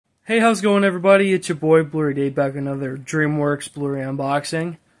Hey, how's it going, everybody? It's your boy Blu-rayDave back with another DreamWorks Blu-ray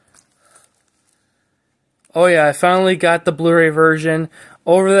unboxing. Oh yeah, I finally got the Blu-ray version.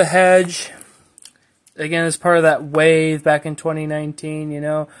 Over the Hedge. Again, as part of that wave back in 2019, you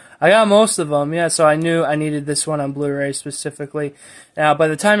know. I got most of them, yeah, so I knew I needed this one on Blu-ray specifically. Now, by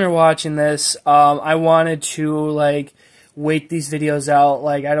the time you're watching this, I wanted to, wait these videos out.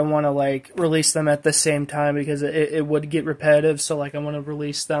 I don't want to, release them at the same time because it would get repetitive. So, I want to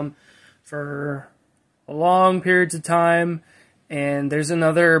release them for long periods of time. And there's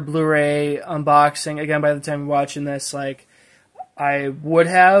another Blu-ray unboxing. Again, by the time you're watching this, I would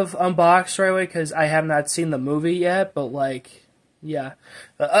have unboxed right away because I have not seen the movie yet. But, yeah.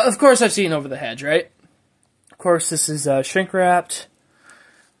 Of course, I've seen Over the Hedge, right? Of course, this is shrink-wrapped.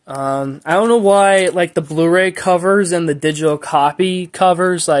 I don't know why, the Blu-ray covers and the digital copy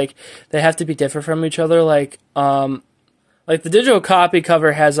covers, they have to be different from each other. The digital copy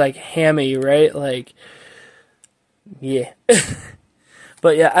cover has, hammy, right? Yeah.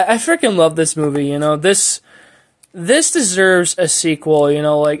 But, yeah, I freaking love this movie, you know. This deserves a sequel, you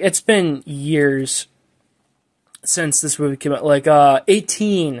know. It's been years since this movie came out.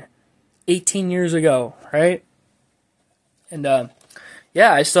 18 years ago, right? And,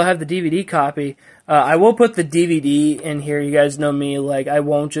 yeah, I still have the DVD copy. I will put the DVD in here. You guys know me. I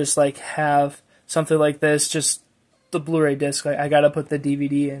won't just, have something like this, just the Blu-ray disc. I gotta put the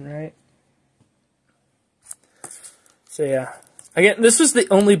DVD in, right? So, yeah. Again, this was the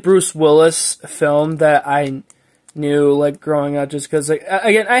only Bruce Willis film that I knew, growing up, just because,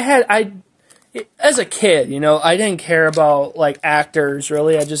 again, as a kid, you know, I didn't care about, actors,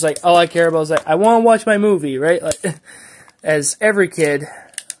 really. I just, all I care about was, I want to watch my movie, right? As every kid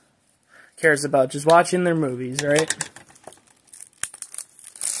cares about, just watching their movies, right?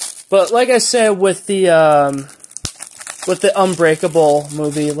 But like I said, with the Unbreakable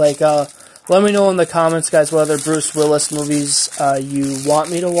movie, let me know in the comments, guys, what other Bruce Willis movies you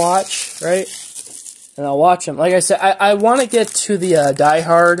want me to watch, right? And I'll watch them. Like I said, I want to get to the Die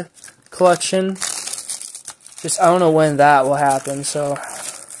Hard collection. Just, I don't know when that will happen, so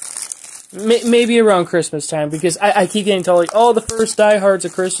maybe around Christmas time, because I keep getting told, oh, the first Die Hard's a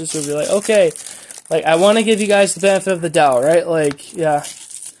Christmas movie. Okay. I want to give you guys the benefit of the doubt, right? Yeah.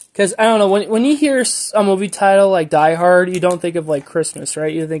 Because, I don't know, when you hear a movie title like Die Hard, you don't think of, Christmas,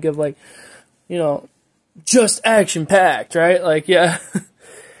 right? You think of, you know, just action-packed, right? Yeah.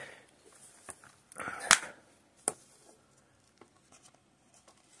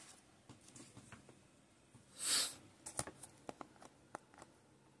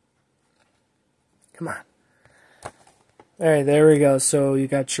 Come on. Alright, there we go. So you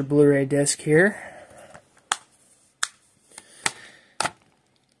got your Blu-ray disc here.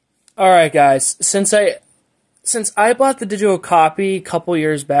 Alright, guys. Since I bought the digital copy a couple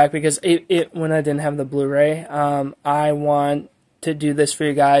years back, because when I didn't have the Blu-ray, I want to do this for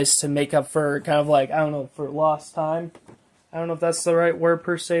you guys to make up for kind of I don't know, for lost time. I don't know if that's the right word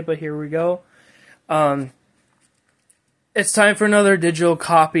per se, but here we go. It's time for another digital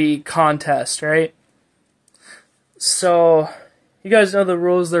copy contest, right? So, you guys know the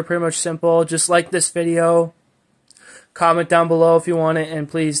rules. They're pretty much simple. Just like this video, comment down below if you want it, and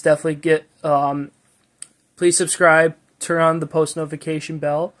please definitely please subscribe, turn on the post notification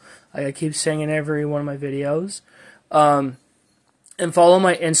bell. I keep saying in every one of my videos. And follow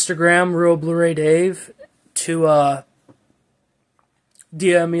my Instagram, Real Blu-rayDave, to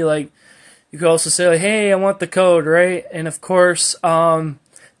DM me. You could also say, hey, I want the code, right? And of course,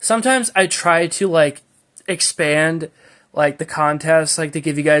 sometimes I try to, expand the contest, to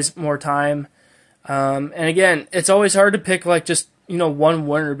give you guys more time, and again, it's always hard to pick just, you know, one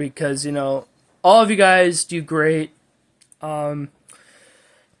winner, because, you know, all of you guys do great. It's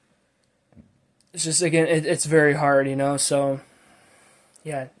just, again, it's very hard, you know. So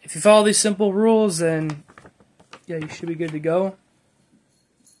yeah, if you follow these simple rules, then yeah, you should be good to go.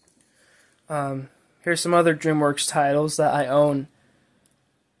 Here's some other DreamWorks titles that I own.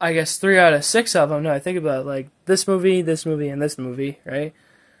 I guess 3 out of 6 of them. No, I think about this movie, and this movie, right?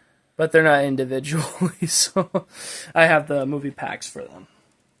 But they're not individually, so I have the movie packs for them.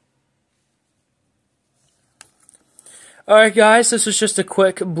 Alright, guys, this was just a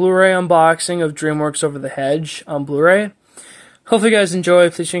quick Blu-ray unboxing of DreamWorks Over the Hedge on Blu-ray. Hopefully you guys enjoy.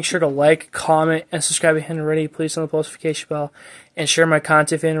 Please make sure to like, comment, and subscribe if you haven't already. Please on the post notification bell, and share my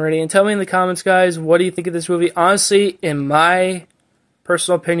content if you haven't already. And tell me in the comments, guys, what do you think of this movie? Honestly, in my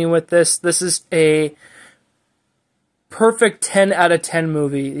personal opinion with this is a perfect 10 out of 10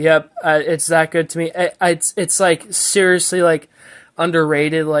 movie. Yep, it's that good to me. It's seriously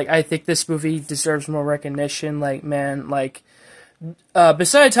underrated. I think this movie deserves more recognition. Man,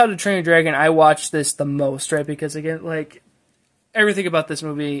 besides How to Train Your Dragon, I watched this the most, right? Because again, like, everything about this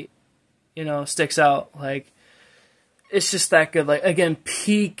movie, you know, sticks out. Like, it's just that good. Like, again,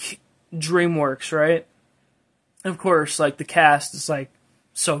 peak DreamWorks, right? Of course, like, the cast is, like,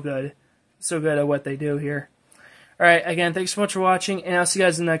 so good. So good at what they do here. Alright, again, thanks so much for watching, and I'll see you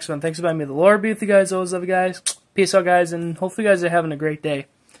guys in the next one. Thanks for being me. The Lord be with you guys. Always love you guys. Peace out, guys, and hopefully you guys are having a great day.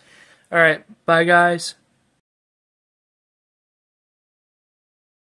 Alright, bye, guys.